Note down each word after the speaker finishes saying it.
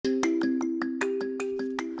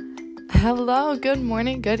Hello, good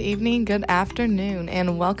morning, good evening, good afternoon,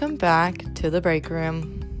 and welcome back to the break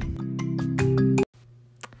room.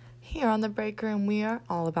 Here on the break room, we are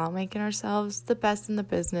all about making ourselves the best in the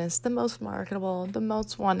business, the most marketable, the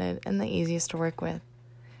most wanted, and the easiest to work with.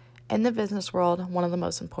 In the business world, one of the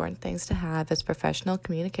most important things to have is professional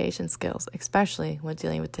communication skills, especially when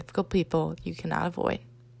dealing with difficult people you cannot avoid.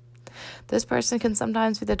 This person can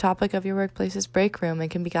sometimes be the topic of your workplace's break room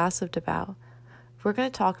and can be gossiped about. We're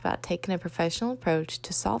going to talk about taking a professional approach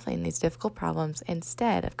to solving these difficult problems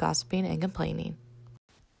instead of gossiping and complaining.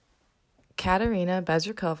 Katerina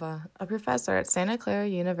Bezrukova, a professor at Santa Clara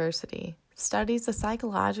University, studies the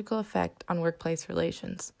psychological effect on workplace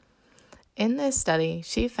relations. In this study,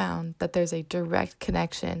 she found that there's a direct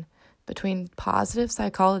connection between positive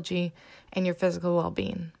psychology and your physical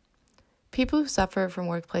well-being. People who suffer from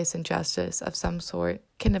workplace injustice of some sort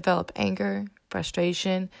can develop anger,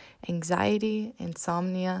 frustration, anxiety,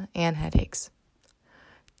 insomnia, and headaches.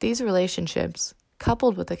 These relationships,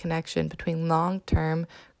 coupled with the connection between long-term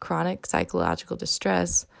chronic psychological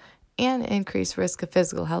distress and increased risk of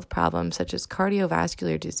physical health problems such as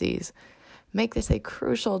cardiovascular disease, make this a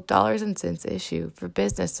crucial dollars and cents issue for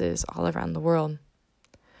businesses all around the world.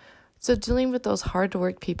 So dealing with those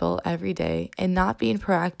hard-to-work people every day and not being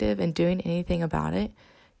proactive and doing anything about it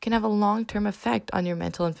can have a long-term effect on your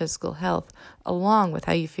mental and physical health, along with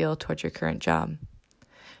how you feel towards your current job.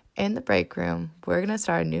 In the break room, we're going to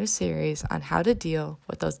start a new series on how to deal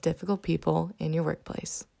with those difficult people in your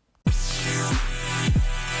workplace.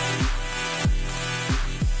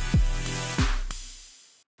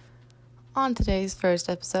 On today's first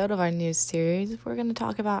episode of our new series, we're going to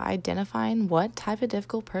talk about identifying what type of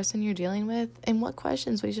difficult person you're dealing with and what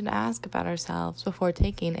questions we should ask about ourselves before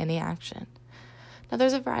taking any action. Now,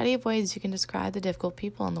 there's a variety of ways you can describe the difficult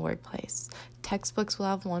people in the workplace. Textbooks will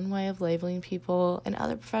have one way of labeling people, and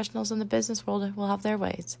other professionals in the business world will have their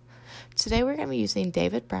ways. Today, we're going to be using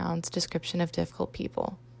David Brown's description of difficult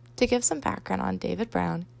people. To give some background on David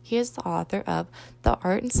Brown, he is the author of The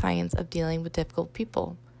Art and Science of Dealing with Difficult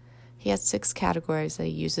People. He has 6 categories that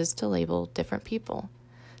he uses to label different people.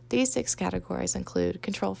 These 6 categories include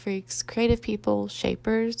control freaks, creative people,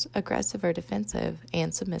 shapers, aggressive or defensive,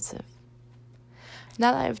 and submissive.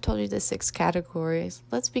 Now that I've told you the 6 categories,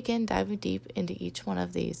 let's begin diving deep into each one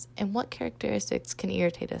of these and what characteristics can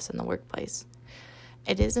irritate us in the workplace.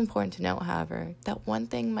 It is important to note, however, that one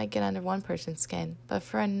thing might get under one person's skin, but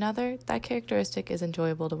for another, that characteristic is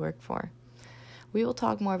enjoyable to work for. We will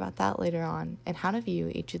talk more about that later on and how to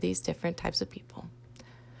view each of these different types of people.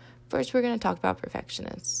 First, we're going to talk about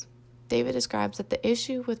perfectionists. David describes that the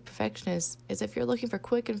issue with perfectionists is if you're looking for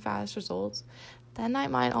quick and fast results, that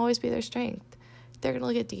might always be their strength. They're going to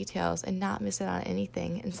look at details and not miss out on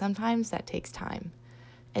anything, and sometimes that takes time.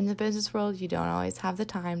 In the business world, you don't always have the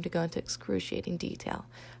time to go into excruciating detail.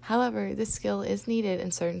 However, this skill is needed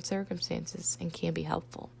in certain circumstances and can be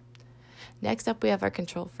helpful. Next up, we have our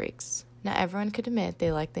control freaks. Now, everyone could admit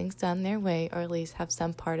they like things done their way or at least have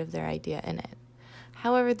some part of their idea in it.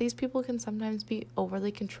 However, these people can sometimes be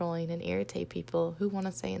overly controlling and irritate people who want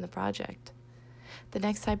to say in the project. The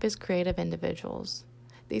next type is creative individuals.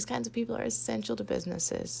 These kinds of people are essential to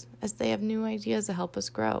businesses as they have new ideas to help us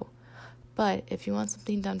grow. But if you want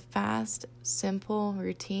something done fast, simple,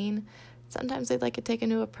 routine, sometimes they'd like to take a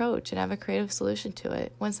new approach and have a creative solution to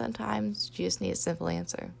it, when sometimes you just need a simple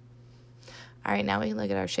answer. All right, now we can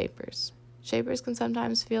look at our shapers. Shapers can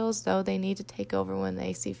sometimes feel as though they need to take over when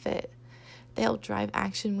they see fit. They help drive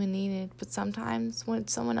action when needed, but sometimes when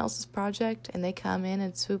it's someone else's project and they come in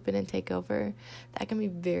and swoop in and take over, that can be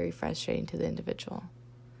very frustrating to the individual.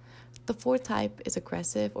 The fourth type is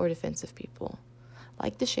aggressive or defensive people.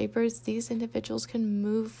 Like the shapers, these individuals can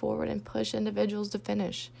move forward and push individuals to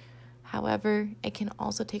finish. However, it can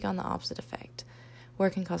also take on the opposite effect, where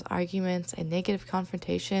it can cause arguments and negative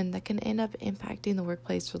confrontation that can end up impacting the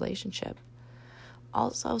workplace relationship.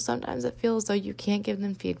 Also, sometimes it feels as though you can't give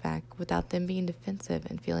them feedback without them being defensive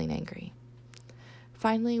and feeling angry.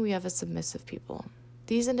 Finally, we have a submissive people.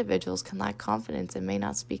 These individuals can lack confidence and may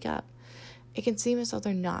not speak up. It can seem as though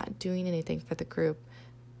they're not doing anything for the group,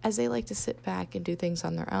 as they like to sit back and do things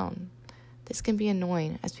on their own. This can be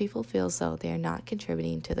annoying as people feel as though they are not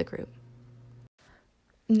contributing to the group.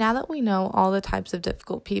 Now that we know all the types of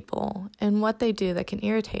difficult people and what they do that can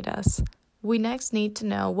irritate us, we next need to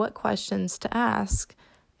know what questions to ask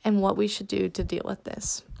and what we should do to deal with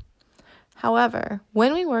this. However,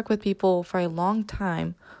 when we work with people for a long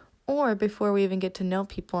time, or before we even get to know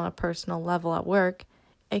people on a personal level at work,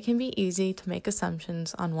 it can be easy to make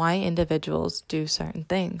assumptions on why individuals do certain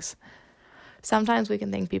things. Sometimes we can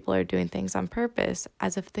think people are doing things on purpose,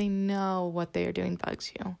 as if they know what they are doing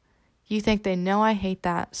bugs you. You think they know I hate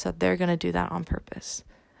that, so they're going to do that on purpose.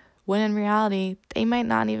 When in reality, they might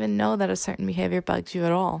not even know that a certain behavior bugs you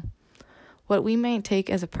at all. What we might take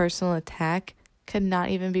as a personal attack could not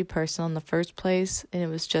even be personal in the first place, and it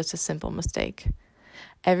was just a simple mistake.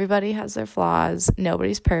 Everybody has their flaws,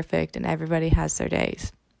 nobody's perfect, and everybody has their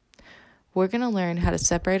days. We're going to learn how to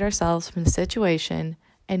separate ourselves from the situation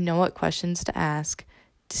and know what questions to ask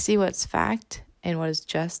to see what's fact and what is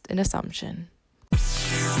just an assumption.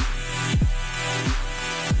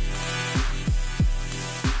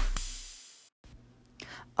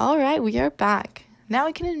 All right, we are back. Now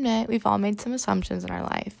we can admit we've all made some assumptions in our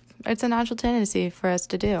life. It's a natural tendency for us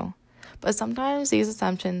to do. But sometimes these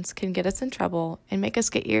assumptions can get us in trouble and make us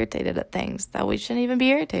get irritated at things that we shouldn't even be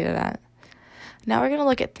irritated at. Now we're going to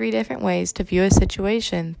look at 3 different ways to view a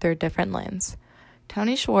situation through a different lens.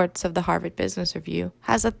 Tony Schwartz of the Harvard Business Review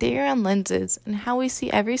has a theory on lenses and how we see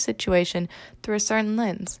every situation through a certain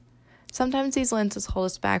lens. Sometimes these lenses hold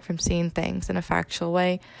us back from seeing things in a factual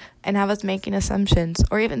way and have us making assumptions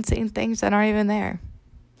or even seeing things that aren't even there.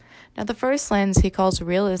 Now the first lens he calls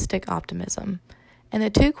realistic optimism. And the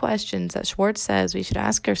 2 questions that Schwartz says we should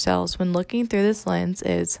ask ourselves when looking through this lens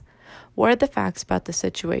is, what are the facts about the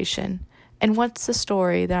situation? And what's the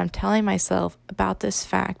story that I'm telling myself about this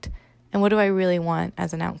fact? And what do I really want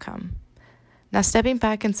as an outcome? Now, stepping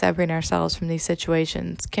back and separating ourselves from these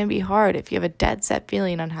situations can be hard if you have a dead set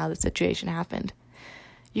feeling on how the situation happened.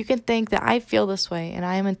 You can think that I feel this way and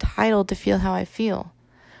I am entitled to feel how I feel.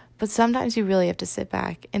 But sometimes you really have to sit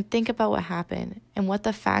back and think about what happened and what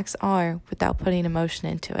the facts are without putting emotion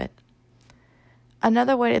into it.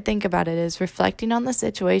 Another way to think about it is reflecting on the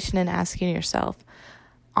situation and asking yourself,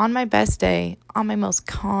 on my best day, on my most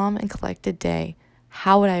calm and collected day,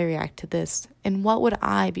 how would I react to this? And what would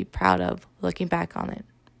I be proud of looking back on it?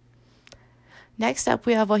 Next up,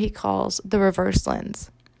 we have what he calls the reverse lens.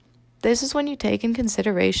 This is when you take in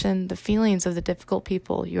consideration the feelings of the difficult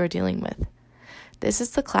people you are dealing with. This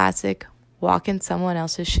is the classic walk in someone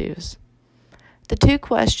else's shoes. The 2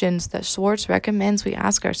 questions that Schwartz recommends we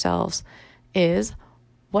ask ourselves is,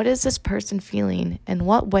 what is this person feeling and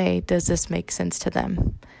what way does this make sense to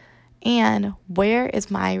them? And where is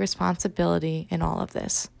my responsibility in all of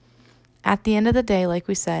this? At the end of the day, like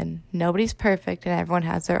we said, nobody's perfect and everyone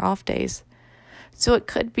has their off days. So it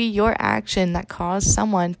could be your action that caused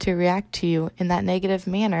someone to react to you in that negative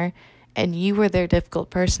manner and you were their difficult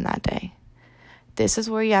person that day. This is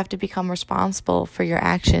where you have to become responsible for your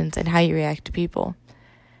actions and how you react to people.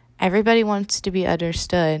 Everybody wants to be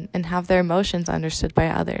understood and have their emotions understood by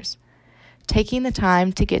others. Taking the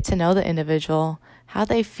time to get to know the individual, how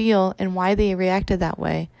they feel, and why they reacted that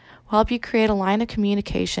way will help you create a line of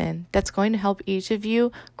communication that's going to help each of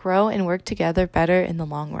you grow and work together better in the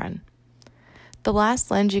long run. The last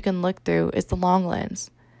lens you can look through is the long lens.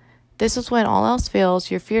 This is when all else fails,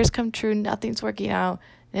 your fears come true, nothing's working out,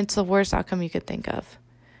 and it's the worst outcome you could think of.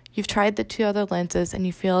 You've tried the 2 other lenses and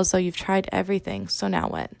you feel as though you've tried everything, so now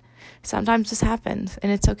what? Sometimes this happens, and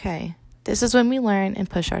it's okay. This is when we learn and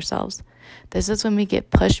push ourselves. This is when we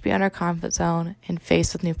get pushed beyond our comfort zone and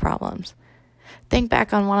faced with new problems. Think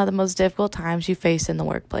back on one of the most difficult times you faced in the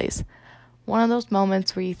workplace. One of those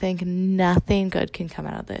moments where you think nothing good can come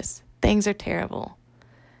out of this. Things are terrible.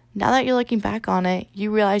 Now that you're looking back on it,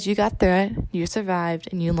 you realize you got through it, you survived,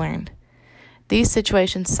 and you learned. These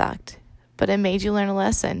situations sucked, but it made you learn a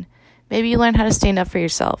lesson. Maybe you learned how to stand up for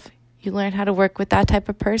yourself. You learned how to work with that type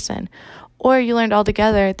of person. Or you learned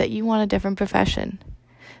altogether that you want a different profession.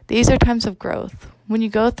 These are times of growth, when you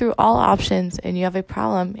go through all options and you have a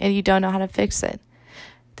problem and you don't know how to fix it.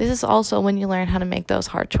 This is also when you learn how to make those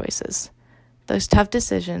hard choices. Those tough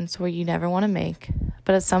decisions where you never want to make,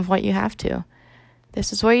 but at some point you have to.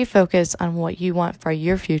 This is where you focus on what you want for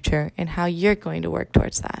your future and how you're going to work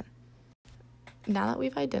towards that. Now that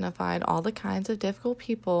we've identified all the kinds of difficult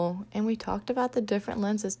people and we talked about the different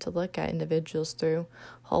lenses to look at individuals through,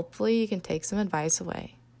 hopefully you can take some advice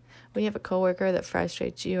away. When you have a coworker that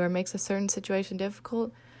frustrates you or makes a certain situation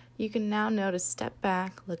difficult, you can now know to step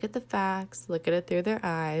back, look at the facts, look at it through their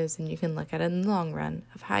eyes, and you can look at it in the long run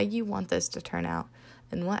of how you want this to turn out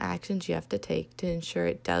and what actions you have to take to ensure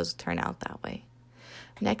it does turn out that way.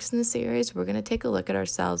 Next in the series, we're going to take a look at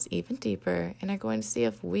ourselves even deeper and are going to see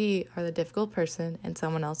if we are the difficult person in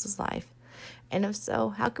someone else's life. And if so,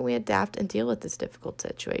 how can we adapt and deal with this difficult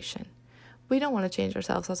situation? We don't want to change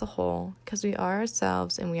ourselves as a whole because we are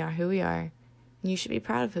ourselves and we are who we are. And you should be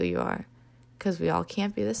proud of who you are because we all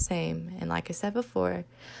can't be the same. And like I said before,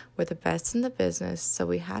 we're the best in the business, so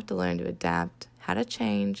we have to learn to adapt, how to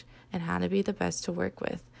change, and how to be the best to work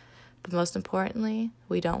with. But most importantly,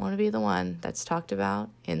 we don't want to be the one that's talked about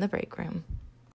in the break room.